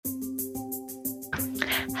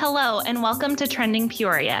Hello, and welcome to Trending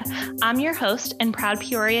Peoria. I'm your host and proud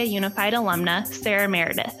Peoria Unified alumna, Sarah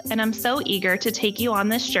Meredith, and I'm so eager to take you on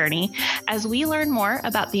this journey as we learn more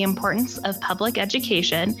about the importance of public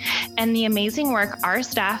education and the amazing work our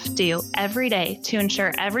staff do every day to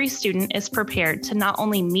ensure every student is prepared to not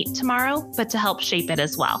only meet tomorrow, but to help shape it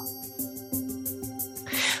as well.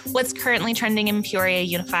 What's currently trending in Peoria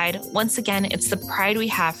Unified? Once again, it's the pride we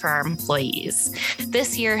have for our employees.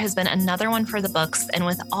 This year has been another one for the books, and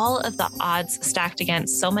with all of the odds stacked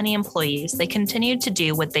against so many employees, they continued to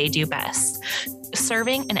do what they do best: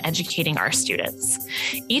 serving and educating our students.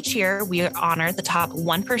 Each year, we honor the top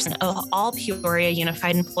 1% of all Peoria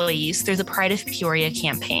Unified employees through the Pride of Peoria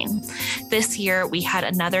campaign. This year, we had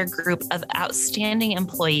another group of outstanding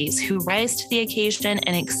employees who rise to the occasion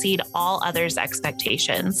and exceed all others'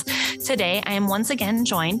 expectations. Today, I am once again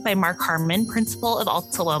joined by Mark Harmon, Principal of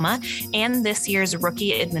Alta Loma, and this year's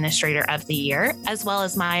Rookie Administrator of the Year, as well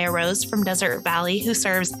as Maya Rose from Desert Valley, who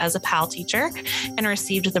serves as a PAL teacher and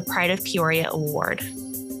received the Pride of Peoria Award.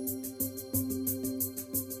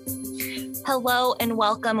 Hello and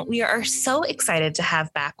welcome. We are so excited to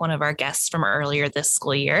have back one of our guests from earlier this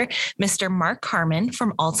school year. Mr. Mark Harmon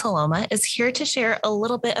from Alta Loma is here to share a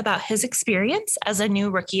little bit about his experience as a new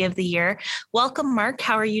Rookie of the Year. Welcome, Mark.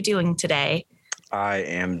 How are you doing today? I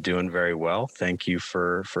am doing very well. Thank you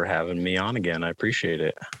for having me on again. I appreciate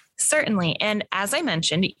it. Certainly. And as I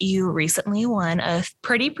mentioned, you recently won a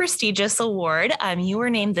pretty prestigious award. You were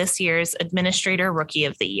named this year's Administrator Rookie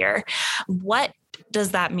of the Year. What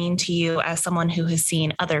does that mean to you as someone who has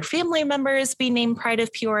seen other family members be named Pride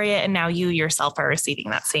of Peoria, and now you yourself are receiving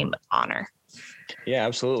that same honor? Yeah,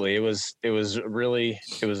 absolutely. It was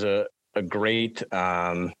a great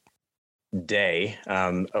day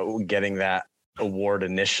getting that award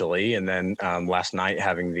initially, and then last night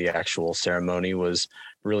having the actual ceremony was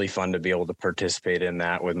really fun to be able to participate in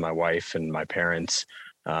that with my wife and my parents.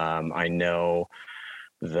 I know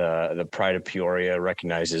the Pride of Peoria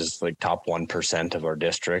recognizes like top 1% of our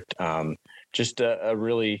district. Just a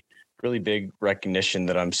really big recognition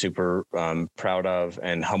that I'm super proud of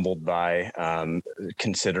and humbled by,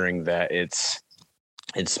 considering that it's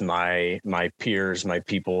my peers, my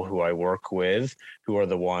people who I work with, who are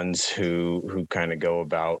the ones who kind of go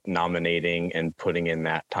about nominating and putting in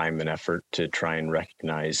that time and effort to try and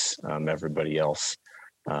recognize everybody else.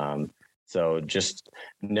 So just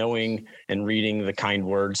knowing and reading the kind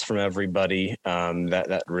words from everybody,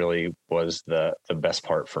 that really was the best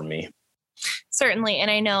part for me. Certainly. And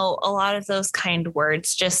I know a lot of those kind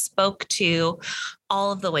words just spoke to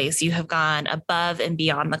all of the ways you have gone above and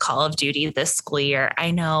beyond the call of duty this school year.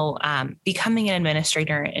 I know becoming an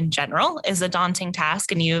administrator in general is a daunting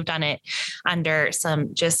task, and you have done it under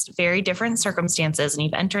some just very different circumstances, and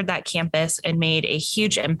you've entered that campus and made a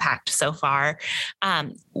huge impact so far.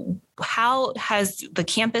 How has the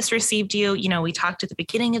campus received you? You know, we talked at the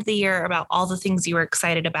beginning of the year about all the things you were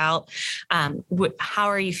excited about. How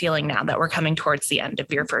are you feeling now that we're coming towards the end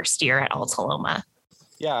of your first year at Alta Loma?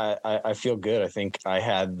 Yeah, I feel good. I think I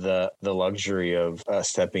had the luxury of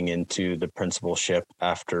stepping into the principalship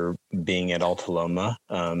after being at Alta Loma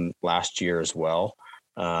last year as well.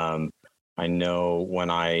 I know when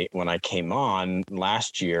I came on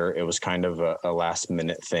last year, it was kind of a last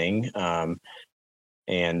minute thing.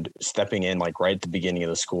 And stepping in like right at the beginning of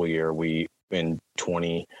the school year, the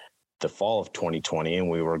fall of 2020, and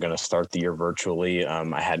we were going to start the year virtually.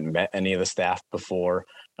 I hadn't met any of the staff before.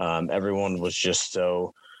 Everyone was just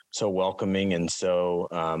so welcoming and so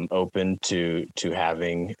open to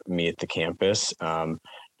having me at the campus.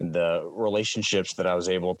 The relationships that I was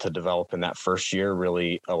able to develop in that first year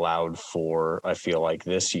really allowed for, I feel like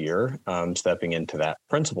this year, stepping into that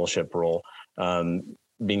principalship role,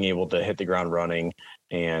 being able to hit the ground running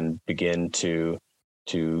and begin to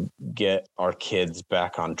get our kids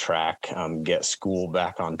back on track, get school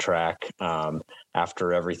back on track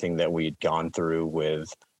after everything that we'd gone through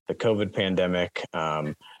with the COVID pandemic.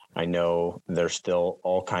 I know there's still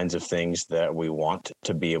all kinds of things that we want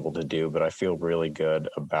to be able to do, but I feel really good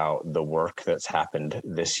about the work that's happened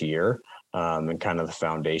this year and kind of the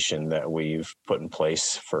foundation that we've put in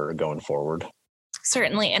place for going forward.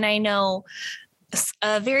 Certainly. And I know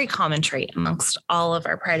a very common trait amongst all of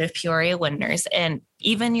our Pride of Peoria winners, and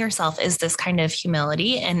even yourself, is this kind of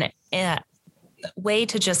humility and way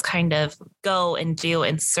to just kind of go and do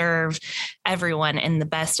and serve everyone in the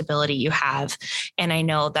best ability you have. And I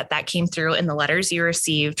know that came through in the letters you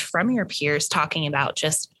received from your peers talking about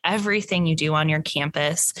just everything you do on your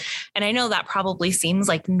campus. And I know that probably seems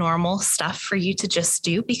like normal stuff for you to just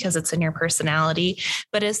do because it's in your personality,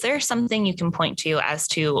 but is there something you can point to as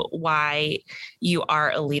to why you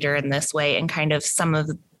are a leader in this way and kind of some of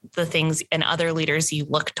the things and other leaders you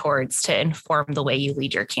look towards to inform the way you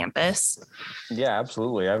lead your campus? Yeah,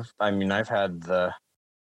 absolutely. I've had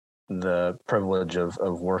the privilege of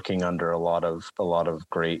working under a lot of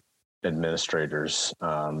great administrators,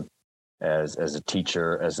 as a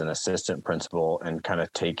teacher, as an assistant principal, and kind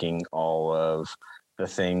of taking all of the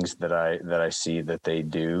things that I see that they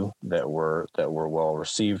do that were well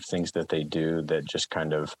received, things that they do that just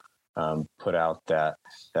kind of put out that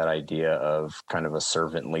idea of kind of a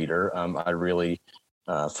servant leader. I really,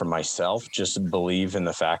 for myself, just believe in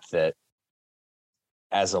the fact that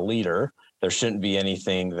as a leader, there shouldn't be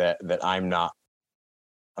anything that I'm not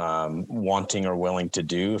wanting or willing to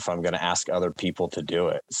do if I'm going to ask other people to do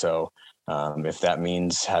it. So if that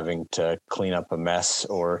means having to clean up a mess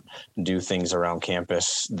or do things around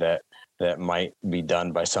campus that might be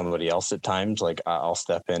done by somebody else at times, like I'll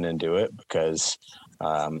step in and do it, because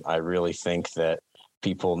I really think that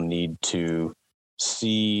people need to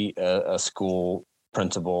see a school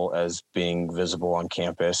principal as being visible on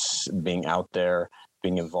campus, being out there,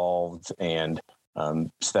 being involved, and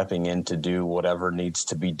stepping in to do whatever needs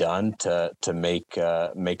to be done to make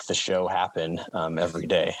the show happen every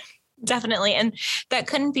day. Definitely. And that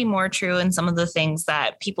couldn't be more true in some of the things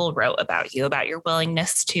that people wrote about you, about your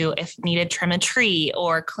willingness to, if needed, trim a tree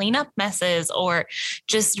or clean up messes or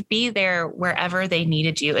just be there wherever they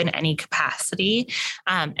needed you in any capacity.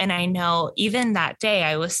 And I know even that day,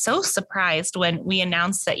 I was so surprised when we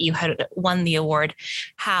announced that you had won the award,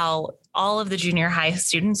 how all of the junior high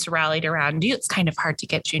students rallied around you. It's kind of hard to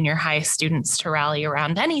get junior high students to rally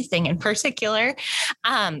around anything in particular.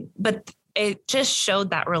 But it just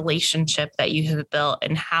showed that relationship that you have built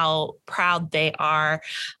and how proud they are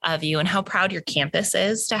of you and how proud your campus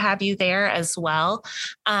is to have you there as well.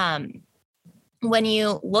 When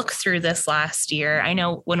you look through this last year, I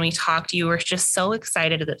know when we talked, you were just so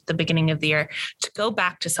excited at the beginning of the year to go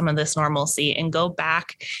back to some of this normalcy and go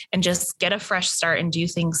back and just get a fresh start and do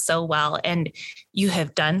things so well. And you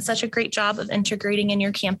have done such a great job of integrating in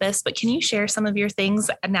your campus, but can you share some of your things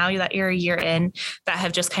now that you're a year in that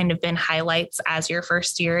have just kind of been highlights as your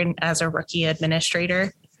first year and as a rookie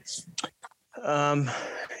administrator?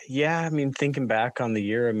 Yeah, I mean, thinking back on the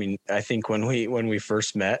year, I mean, I think when we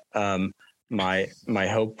first met, my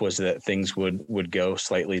hope was that things would go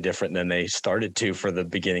slightly different than they started to for the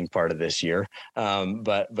beginning part of this year.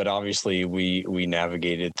 But obviously we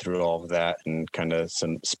navigated through all of that and kind of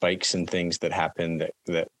some spikes and things that happened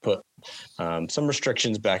that put some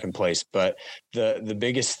restrictions back in place. But the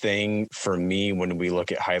biggest thing for me when we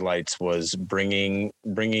look at highlights was bringing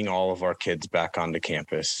all of our kids back onto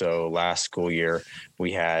campus. So last school year,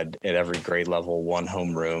 we had at every grade level one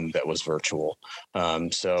homeroom that was virtual.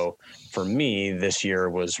 So for me, this year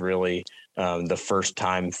was really the first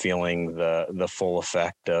time feeling the full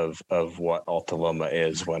effect of what Alta Loma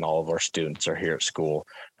is when all of our students are here at school,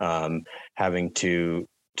 having to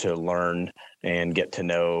learn and get to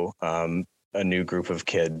know a new group of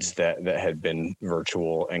kids that had been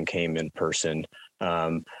virtual and came in person.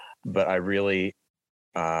 But I really,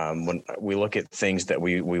 when we look at things that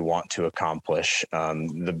we want to accomplish,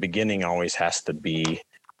 the beginning always has to be,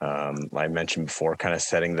 I mentioned before, kind of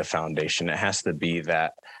setting the foundation. It has to be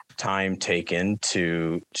that time taken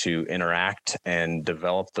to interact and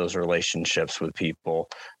develop those relationships with people,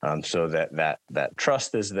 so that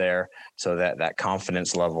trust is there, so that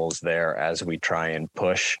confidence level is there as we try and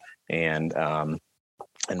push and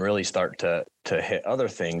really start to hit other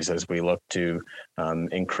things as we look to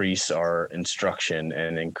increase our instruction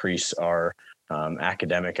and increase our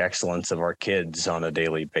academic excellence of our kids on a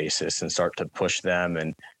daily basis, and start to push them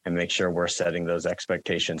and make sure we're setting those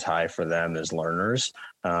expectations high for them as learners,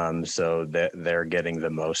 so that they're getting the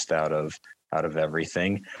most out of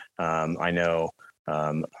everything. I know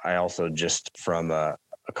I also, just from a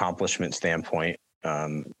accomplishment standpoint,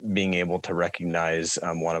 being able to recognize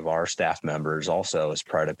one of our staff members also as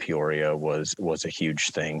Pride of Peoria was a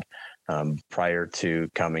huge thing. Prior to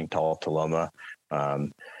coming to Alta Loma,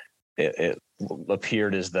 it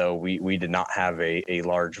appeared as though we did not have a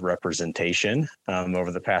large representation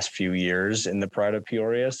over the past few years in the Pride of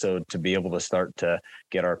Peoria. So to be able to start to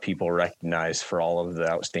get our people recognized for all of the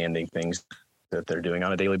outstanding things that they're doing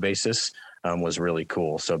on a daily basis was really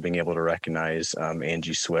cool. So being able to recognize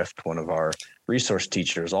Angie Swift, one of our resource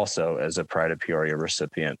teachers, also as a Pride of Peoria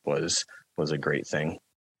recipient was a great thing.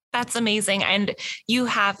 That's amazing. And you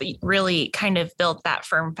have really kind of built that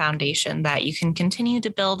firm foundation that you can continue to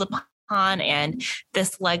build upon upon and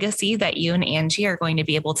this legacy that you and Angie are going to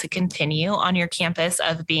be able to continue on your campus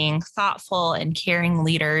of being thoughtful and caring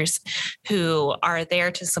leaders who are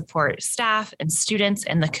there to support staff and students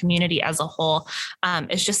and the community as a whole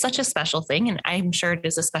is just such a special thing. And I'm sure it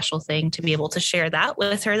is a special thing to be able to share that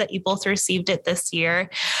with her, that you both received it this year.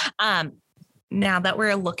 Now that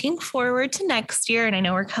we're looking forward to next year, and I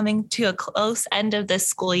know we're coming to a close end of this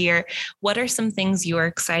school year, what are some things you are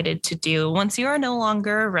excited to do once you are no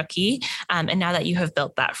longer a rookie, and now that you have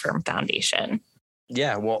built that firm foundation?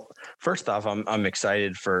 Yeah, well, first off, I'm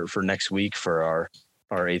excited for next week for our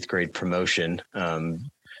 8th grade promotion,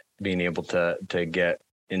 being able to get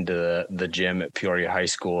into the gym at Peoria High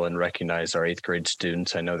School and recognize our 8th grade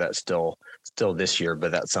students. I know that's still this year,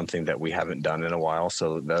 but that's something that we haven't done in a while.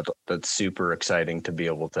 So that's super exciting to be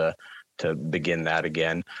able to begin that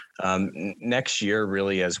again. Next year,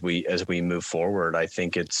 really, as we move forward, I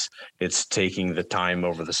think it's taking the time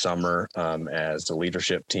over the summer as a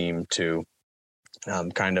leadership team to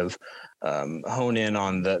kind of hone in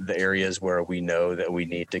on the areas where we know that we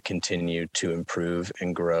need to continue to improve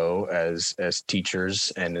and grow as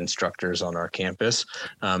teachers and instructors on our campus,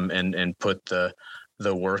 and put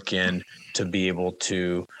the work in to be able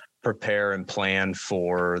to prepare and plan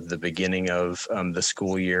for the beginning of the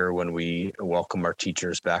school year when we welcome our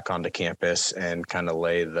teachers back onto campus and kind of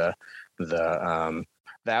lay the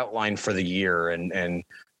outline for the year and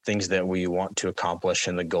things that we want to accomplish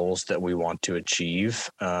and the goals that we want to achieve,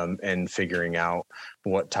 and figuring out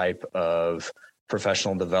what type of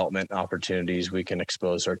professional development opportunities we can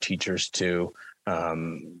expose our teachers to,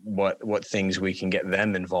 what things we can get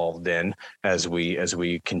them involved in as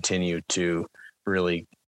we continue to really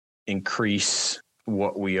increase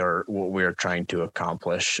what we are trying to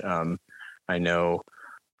accomplish. I know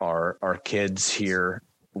our kids here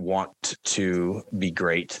want to be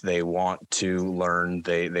great. They want to learn.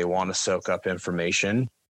 They want to soak up information.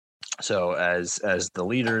 So as the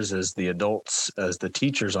leaders, as the adults, as the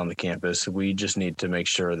teachers on the campus, we just need to make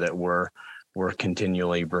sure that we're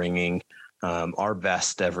continually bringing our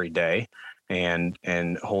best every day and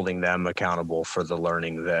holding them accountable for the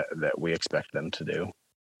learning that we expect them to do.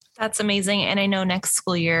 That's amazing. And I know next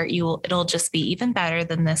school year it'll just be even better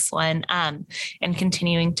than this one, and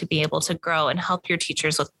continuing to be able to grow and help your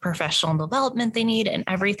teachers with professional development they need and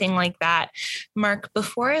everything like that. Mark,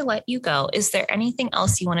 before I let you go, is there anything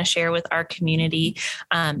else you want to share with our community,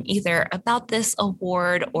 either about this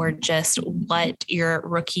award or just what your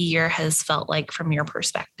rookie year has felt like from your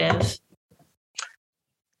perspective?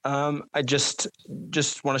 I just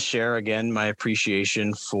want to share again my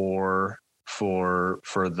appreciation for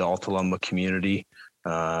the Altaloma community,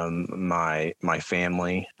 my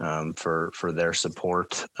family, for their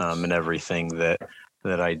support, and everything that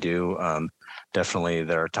I do. Definitely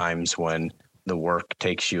there are times when the work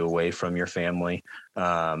takes you away from your family.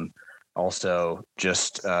 Also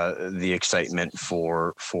just the excitement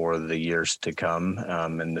for the years to come,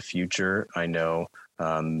 in the future. I know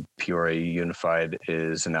Peoria Unified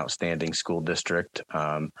is an outstanding school district.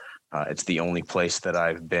 It's the only place that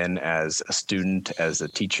I've been as a student, as a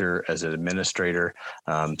teacher, as an administrator.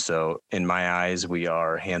 So in my eyes, we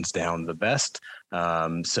are hands down the best.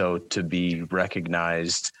 So to be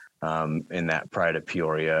recognized in that Pride of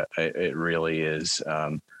Peoria, it really is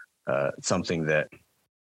something that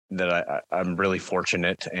I'm really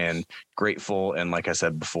fortunate and grateful. And like I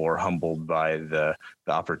said before, humbled by the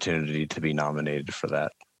opportunity to be nominated for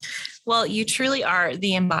that. Well, you truly are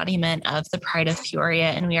the embodiment of the Pride of Peoria,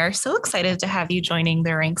 and we are so excited to have you joining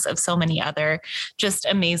the ranks of so many other just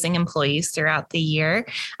amazing employees throughout the year,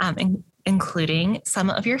 including some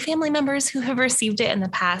of your family members who have received it in the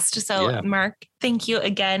past. So, yeah. Mark, thank you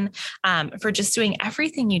again for just doing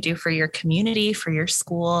everything you do for your community, for your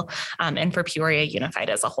school, and for Peoria Unified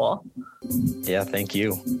as a whole. Yeah, thank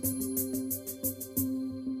you.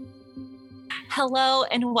 Hello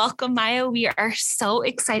and welcome, Maya. We are so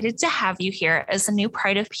excited to have you here as a new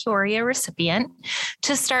Pride of Peoria recipient.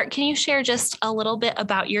 To start, can you share just a little bit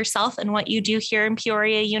about yourself and what you do here in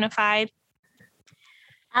Peoria Unified?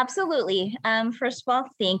 Absolutely. First of all,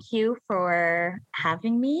 thank you for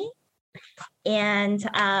having me. And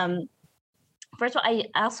first of all, I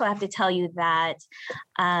also have to tell you that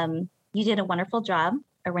you did a wonderful job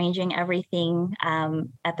arranging everything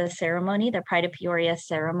at the ceremony, the Pride of Peoria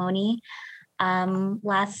ceremony.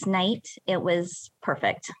 Last night, it was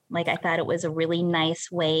perfect. Like, I thought it was a really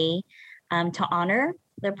nice way to honor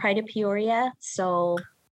the Pride of Peoria. So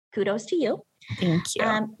kudos to you. Thank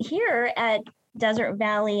you. Here at Desert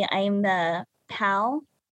Valley, I'm the PAL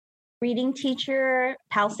reading teacher.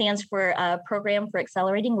 PAL stands for Program for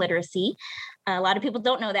Accelerating Literacy. A lot of people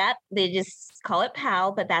don't know that. They just call it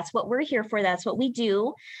PAL, but that's what we're here for. That's what we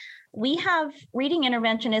do. We have reading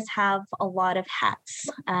interventionists have a lot of hats.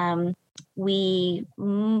 We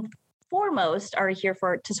foremost are here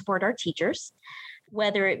to support our teachers,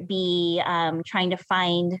 whether it be trying to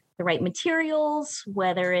find the right materials,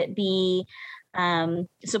 whether it be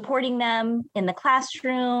supporting them in the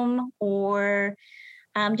classroom, or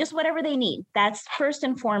just whatever they need. That's first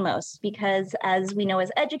and foremost, because as we know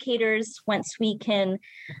as educators, once we can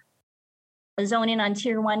zone in on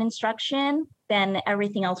tier 1 instruction, then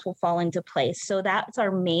everything else will fall into place. So that's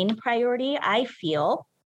our main priority, I feel.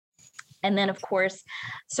 And then, of course,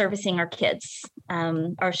 servicing our kids,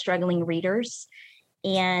 our struggling readers.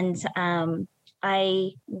 And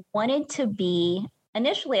I wanted to be,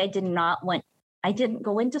 initially, I didn't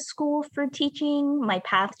go into school for teaching. My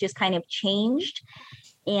path just kind of changed.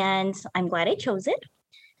 And I'm glad I chose it.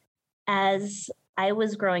 As I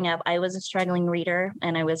was growing up, I was a struggling reader,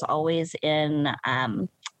 and I was always in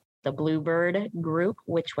the Bluebird group,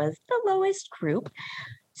 which was the lowest group.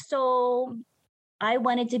 So I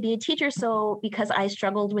wanted to be a teacher. So because I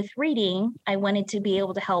struggled with reading, I wanted to be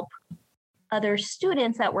able to help other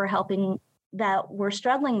students that were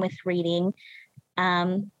struggling with reading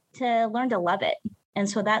to learn to love it. And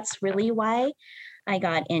so that's really why I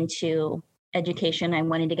got into education. I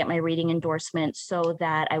wanted to get my reading endorsement so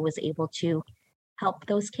that I was able to help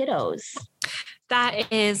those kiddos.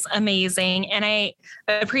 That is amazing. And I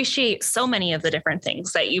appreciate so many of the different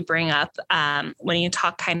things that you bring up when you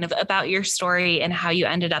talk kind of about your story and how you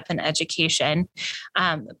ended up in education.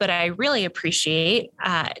 But I really appreciate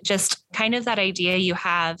just kind of that idea you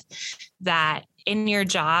have that in your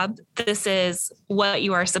job, this is what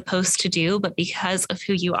you are supposed to do, but because of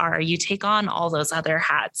who you are, you take on all those other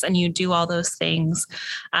hats and you do all those things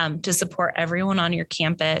to support everyone on your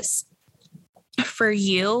campus. For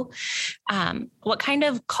you, what kind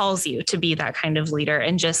of calls you to be that kind of leader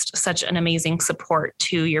and just such an amazing support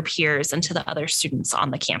to your peers and to the other students on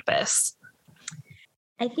the campus?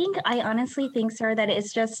 I honestly think, Sarah, that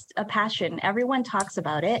it's just a passion. Everyone talks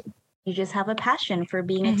about it. You just have a passion for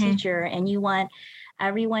being a teacher, and you want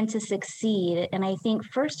everyone to succeed. And I think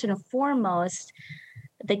first and foremost,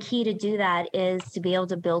 the key to do that is to be able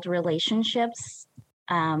to build relationships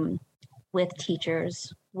with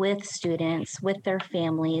teachers, with students, with their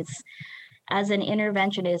families. As an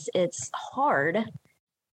interventionist, it's hard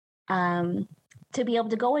to be able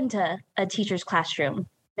to go into a teacher's classroom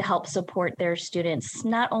to help support their students,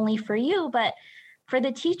 not only for you, but for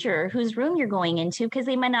the teacher whose room you're going into, because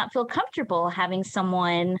they might not feel comfortable having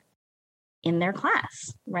someone in their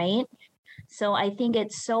class, right? So I think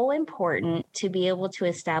it's so important to be able to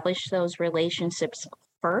establish those relationships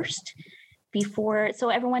first so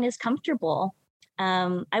everyone is comfortable.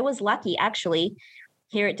 I was lucky actually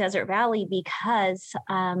here at Desert Valley because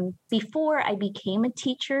before I became a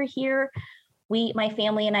teacher here, my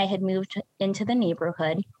family and I had moved into the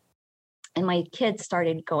neighborhood and my kids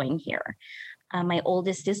started going here. My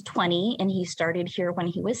oldest is 20 and he started here when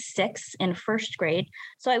he was 6 in first grade.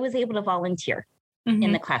 So I was able to volunteer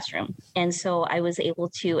in the classroom. And so I was able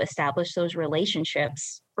to establish those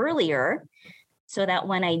relationships earlier so that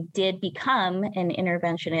when I did become an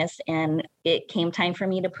interventionist and it came time for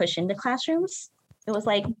me to push into classrooms, it was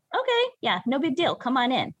like, okay, yeah, no big deal. Come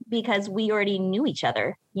on in, because we already knew each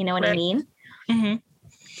other. You know what I mean?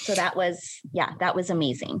 So that was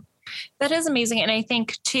amazing. That is amazing. And I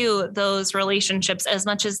think too, those relationships, as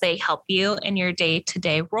much as they help you in your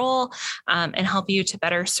day-to-day role and help you to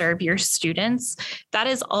better serve your students, that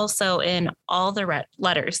is also in all the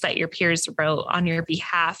letters that your peers wrote on your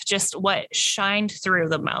behalf. Just what shined through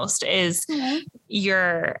the most is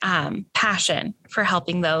your passion for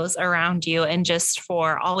helping those around you and just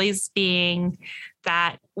for always being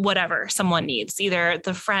that whatever someone needs, either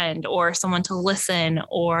the friend or someone to listen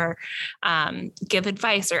or give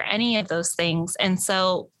advice or any of those things. And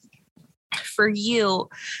so for you,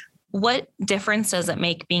 what difference does it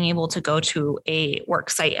make being able to go to a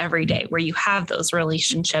work site every day where you have those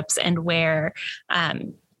relationships and where,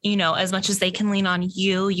 as much as they can lean on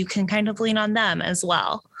you, you can kind of lean on them as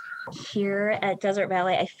well? Here at Desert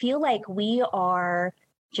Valley, I feel like we are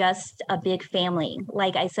just a big family.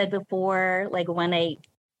 Like I said before, like when I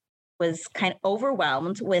was kind of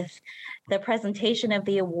overwhelmed with the presentation of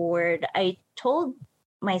the award, I told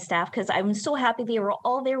my staff, because I'm so happy they were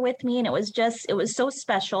all there with me, and it was so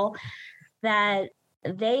special that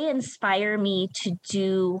they inspire me to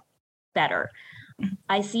do better.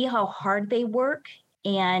 I see how hard they work,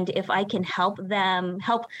 and if I can help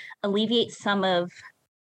alleviate some of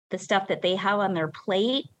the stuff that they have on their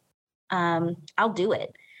plate, I'll do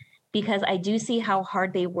it. because I do see how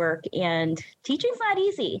hard they work, and teaching's not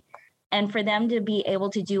easy. And for them to be able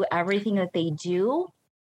to do everything that they do,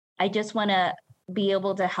 I just want to be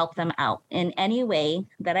able to help them out in any way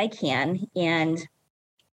that I can. And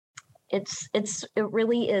it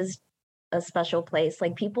really is a special place.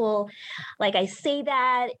 Like people, like I say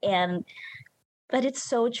that, but it's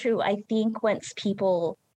so true. I think once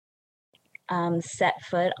people set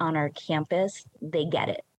foot on our campus, they get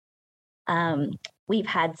it. We've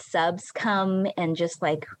had subs come and just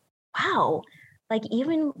like, wow, like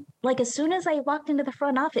even like as soon as I walked into the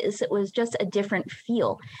front office, it was just a different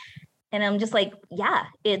feel. And I'm just like, yeah,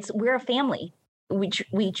 we're a family.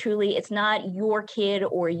 We truly, it's not your kid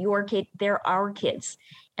or your kid, they're our kids.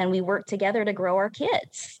 And we work together to grow our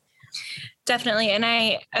kids. Definitely. And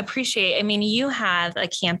I appreciate, I mean, you have a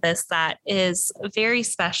campus that is very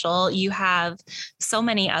special. You have so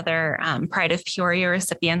many other Pride of Peoria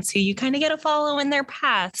recipients who you kind of get to follow in their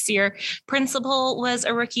paths. Your principal was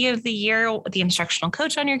a Rookie of the Year. The instructional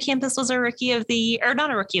coach on your campus was a Rookie of the Year, or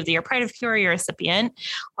not a Rookie of the Year, Pride of Peoria recipient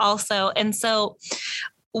also. And so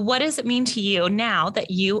what does it mean to you now that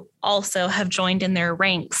you also have joined in their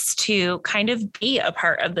ranks to kind of be a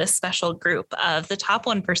part of this special group of the top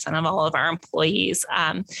 1% of all of our employees,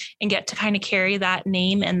 and get to kind of carry that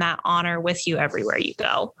name and that honor with you everywhere you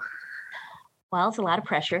go? Well, it's a lot of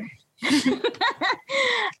pressure.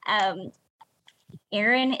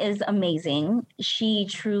 Erin is amazing. She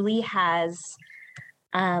truly has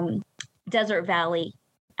Desert Valley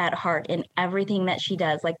at heart in everything that she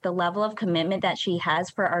does. Like the level of commitment that she has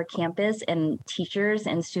for our campus and teachers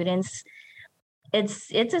and students, it's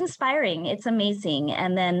inspiring. It's amazing.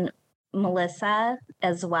 And then Melissa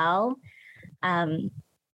as well.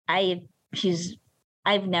 I've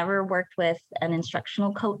never worked with an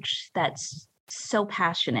instructional coach that's so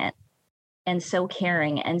passionate and so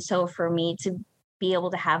caring. And so for me to be able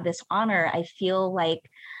to have this honor, I feel like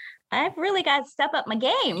I've really got to step up my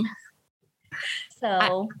game.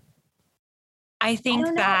 So I think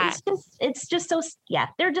that it's just so, yeah,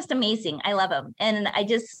 they're just amazing. I love them. And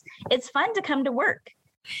it's fun to come to work.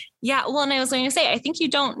 Yeah. Well, and I was going to say, I think you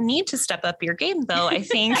don't need to step up your game though. I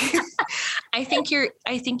think, I think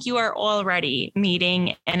you are already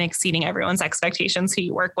meeting and exceeding everyone's expectations who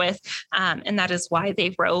you work with. And that is why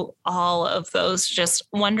they wrote all of those just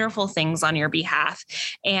wonderful things on your behalf.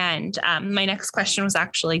 And my next question was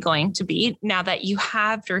actually going to be, now that you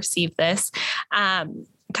have received this,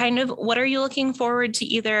 kind of what are you looking forward to,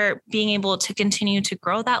 either being able to continue to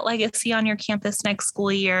grow that legacy on your campus next school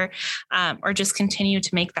year, or just continue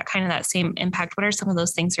to make that same impact? What are some of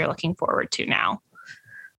those things you're looking forward to now?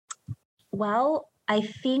 Well, I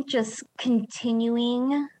think just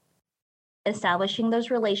continuing establishing those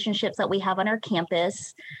relationships that we have on our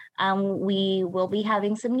campus. We will be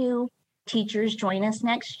having some new teachers join us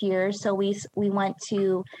next year. So we want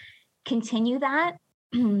to continue that.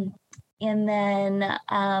 And then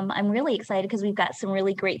I'm really excited because we've got some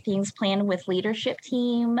really great things planned with leadership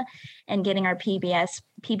team and getting our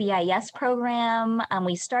PBIS program.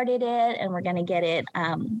 We started it and we're going to get it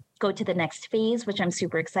go to the next phase, which I'm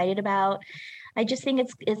super excited about. I just think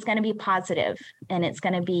it's going to be positive and it's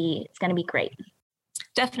going to be great.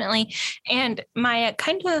 Definitely. And Maya,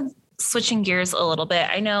 kind of switching gears a little bit,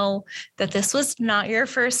 I know that this was not your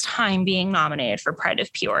first time being nominated for Pride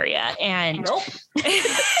of Peoria, and nope.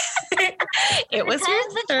 It was your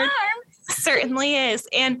third. Certainly is.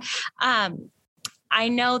 And I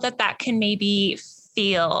know that can maybe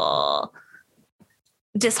feel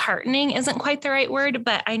disheartening isn't quite the right word,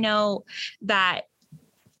 but I know that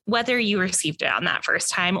whether you received it on that first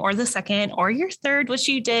time or the second or your third, which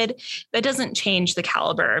you did, that doesn't change the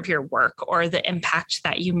caliber of your work or the impact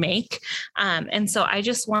that you make. And so I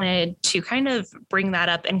just wanted to kind of bring that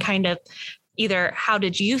up and kind of either how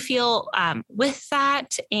did you feel with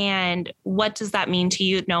that, and what does that mean to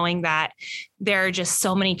you, knowing that there are just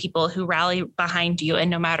so many people who rally behind you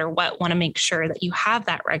and no matter what, want to make sure that you have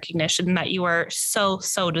that recognition that you are so,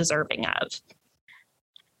 so deserving of?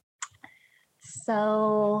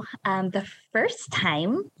 So the first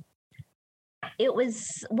time it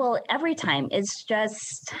was, well, every time it's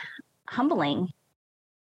just humbling.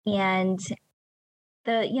 And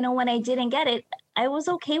when I didn't get it, I was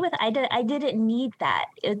okay with it. I didn't need that.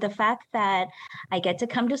 The fact that I get to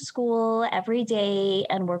come to school every day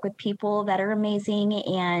and work with people that are amazing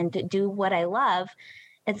and do what I love,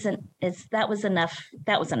 that was enough.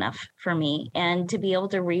 That was enough for me. And to be able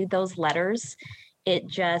to read those letters, it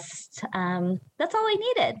just, that's all I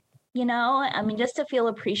needed, just to feel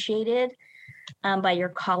appreciated by your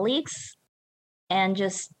colleagues and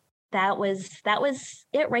just that was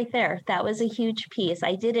it right there. That was a huge piece.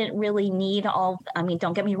 I didn't really need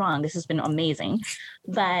don't get me wrong, this has been amazing,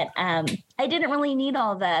 but I didn't really need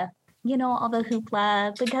all the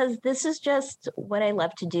hoopla, because this is just what I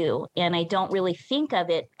love to do. And I don't really think of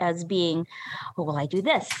it as being, oh, well, I do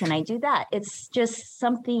this and I do that. It's just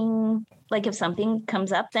something, like if something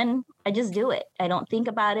comes up, then I just do it. I don't think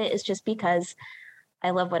about it. It's just because I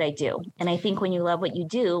love what I do. And I think when you love what you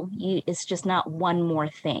do, it's just not one more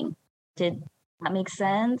thing. Did that make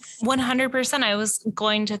sense? 100%. I was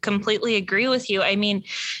going to completely agree with you. I mean,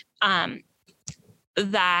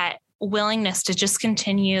 that willingness to just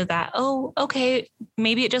continue that, oh, okay,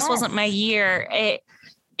 maybe it just wasn't my year.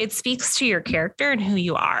 It speaks to your character and who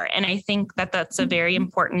you are. And I think that that's a very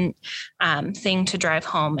important thing to drive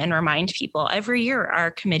home and remind people. Every year, our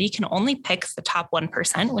committee can only pick the top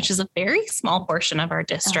 1%, which is a very small portion of our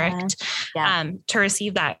district, to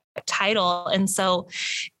receive that title. And so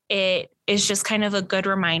it is just kind of a good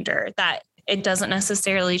reminder that it doesn't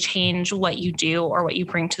necessarily change what you do or what you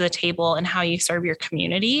bring to the table and how you serve your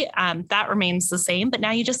community. That remains the same, but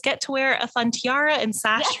now you just get to wear a fun tiara and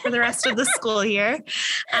sash for the rest of the school year,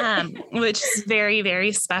 which is very,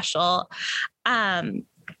 very special. And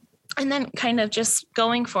then kind of just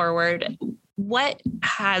going forward, what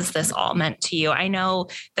has this all meant to you? I know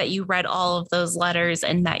that you read all of those letters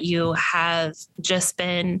and that you have just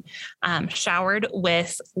been showered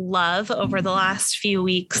with love over the last few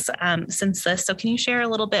weeks since this. So can you share a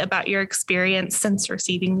little bit about your experience since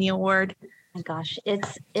receiving the award? Oh my gosh,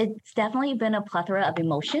 it's definitely been a plethora of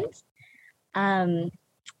emotions,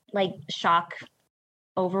 like shock,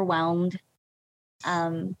 overwhelmed,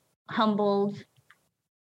 humbled.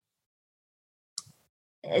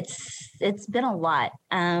 It's been a lot.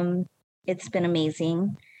 It's been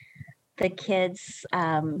amazing. The kids,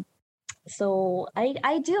 so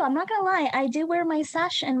I do, I'm not gonna lie, I do wear my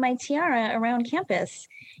sash and my tiara around campus.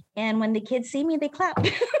 And when the kids see me, they clap.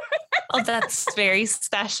 Oh, that's very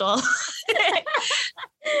special.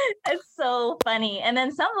 It's so funny. And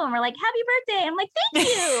then some of them are like, happy birthday. I'm like, thank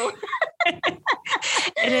you.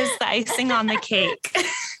 It is the icing on the cake.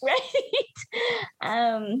 Right.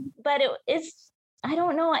 But it's, I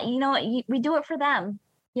don't know, we do it for them.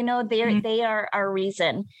 They are our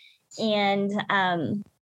reason. And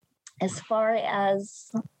as far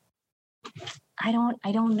as, I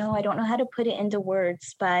don't know how to put it into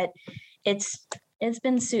words, but it's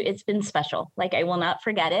been special. Like, I will not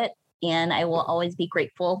forget it. And I will always be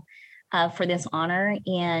grateful for this honor.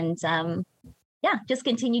 And just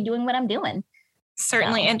continue doing what I'm doing.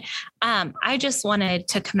 Certainly. So. And I just wanted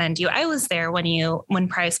to commend you. I was there when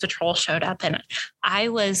Prize Patrol showed up, and I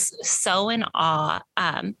was so in awe.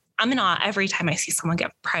 I'm in awe every time I see someone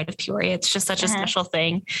get Pride of Peoria. It's just such a special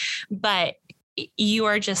thing. But you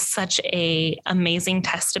are just such a amazing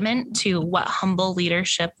testament to what humble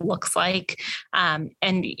leadership looks like, and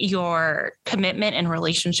your commitment and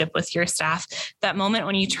relationship with your staff. That moment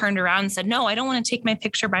when you turned around and said, no, I don't want to take my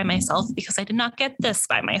picture by myself because I did not get this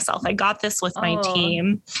by myself. I got this with my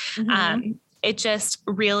team. Mm-hmm. It just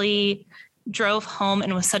really drove home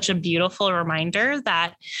and was such a beautiful reminder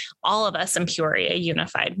that all of us in Peoria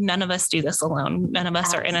Unified, none of us do this alone. None of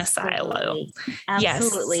us are in a silo.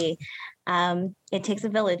 Absolutely. Yes. It takes a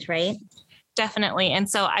village, right? Definitely. And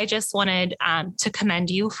so I just wanted to commend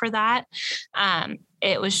you for that.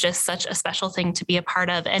 It was just such a special thing to be a part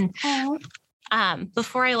of. And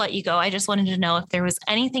before I let you go, I just wanted to know if there was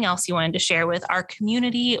anything else you wanted to share with our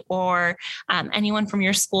community or anyone from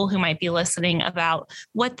your school who might be listening about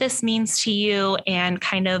what this means to you and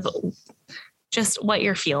kind of just what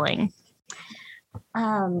you're feeling.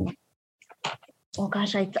 Well,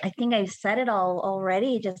 gosh, I think I've said it all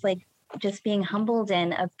already, just being humbled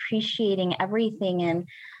and appreciating everything. And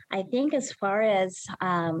I think as far as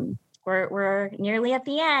we're nearly at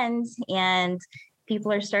the end and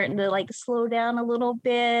people are starting to slow down a little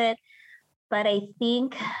bit, but I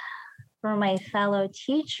think for my fellow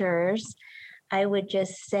teachers, I would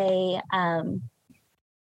just say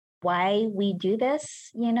why we do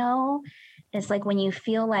this, it's like when you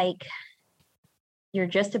feel like you're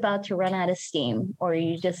just about to run out of steam, or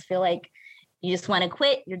you just feel like you just want to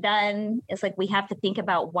quit, you're done. It's like we have to think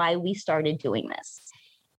about why we started doing this.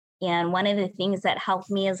 And one of the things that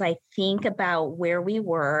helped me is I think about where we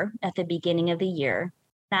were at the beginning of the year,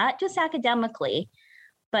 not just academically,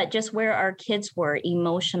 but just where our kids were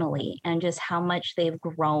emotionally and just how much they've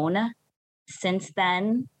grown since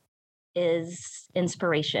then is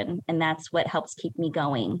inspiration. And that's what helps keep me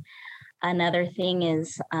going. Another thing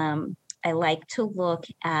is I like to look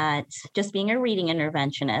at, just being a reading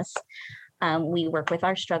interventionist, we work with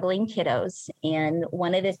our struggling kiddos. And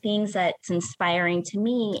one of the things that's inspiring to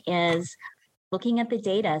me is looking at the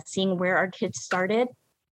data, seeing where our kids started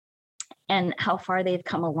and how far they've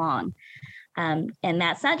come along. And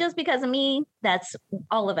that's not just because of me, that's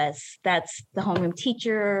all of us. That's the homeroom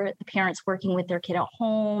teacher, the parents working with their kid at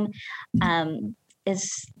home,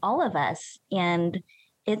 is all of us. And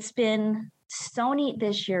it's been so neat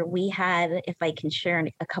this year. We had, if I can share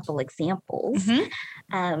a couple examples,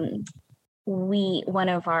 one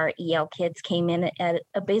of our EL kids came in at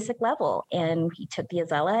a basic level, and he took the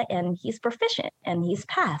Azella and he's proficient and he's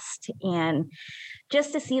passed. And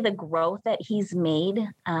just to see the growth that he's made,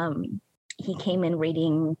 he came in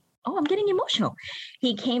reading, I'm getting emotional.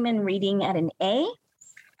 He came in reading at an A,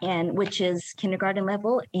 and which is kindergarten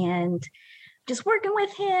level, and just working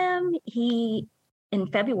with him, he in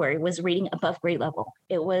February was reading above grade level.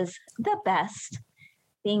 It was the best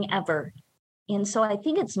thing ever. And so I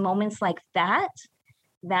think it's moments like that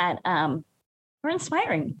are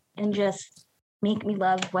inspiring and just make me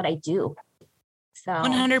love what I do. So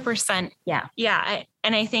 100%. Yeah. Yeah.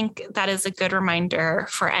 And I think that is a good reminder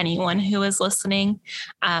for anyone who is listening.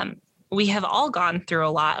 We have all gone through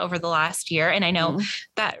a lot over the last year. And I know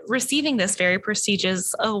that receiving this very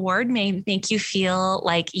prestigious award may make you feel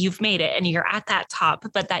like you've made it and you're at that top,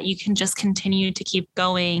 but that you can just continue to keep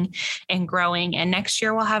going and growing. And next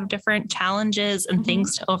year we'll have different challenges and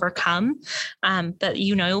things to overcome. But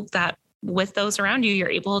you know that with those around you, you're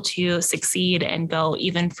able to succeed and go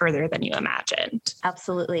even further than you imagined.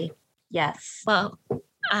 Absolutely. Yes. Well,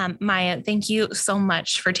 Maya, thank you so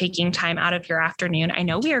much for taking time out of your afternoon. I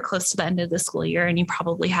know we are close to the end of the school year and you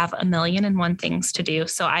probably have 1,000,001 things to do.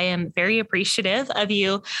 So I am very appreciative of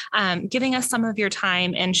you giving us some of your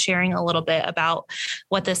time and sharing a little bit about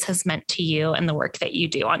what this has meant to you and the work that you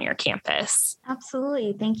do on your campus.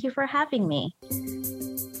 Absolutely. Thank you for having me.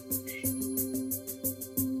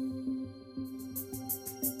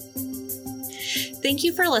 Thank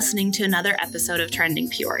you for listening to another episode of Trending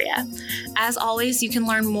Peoria. As always, you can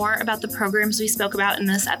learn more about the programs we spoke about in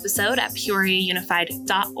this episode at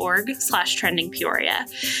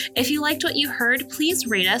peoriaunified.org/trendingpeoria. If you liked what you heard, please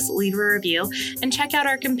rate us, leave a review, and check out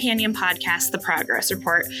our companion podcast, The Progress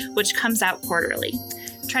Report, which comes out quarterly.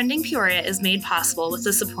 Trending Peoria is made possible with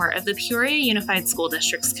the support of the Peoria Unified School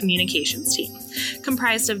District's communications team,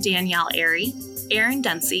 comprised of Danielle Airy, Aaron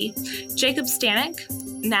Dempsey, Jacob Stanek,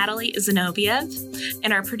 Natalie Zinoviev,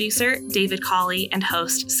 and our producer, David Colley, and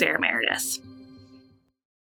host, Sarah Meredith.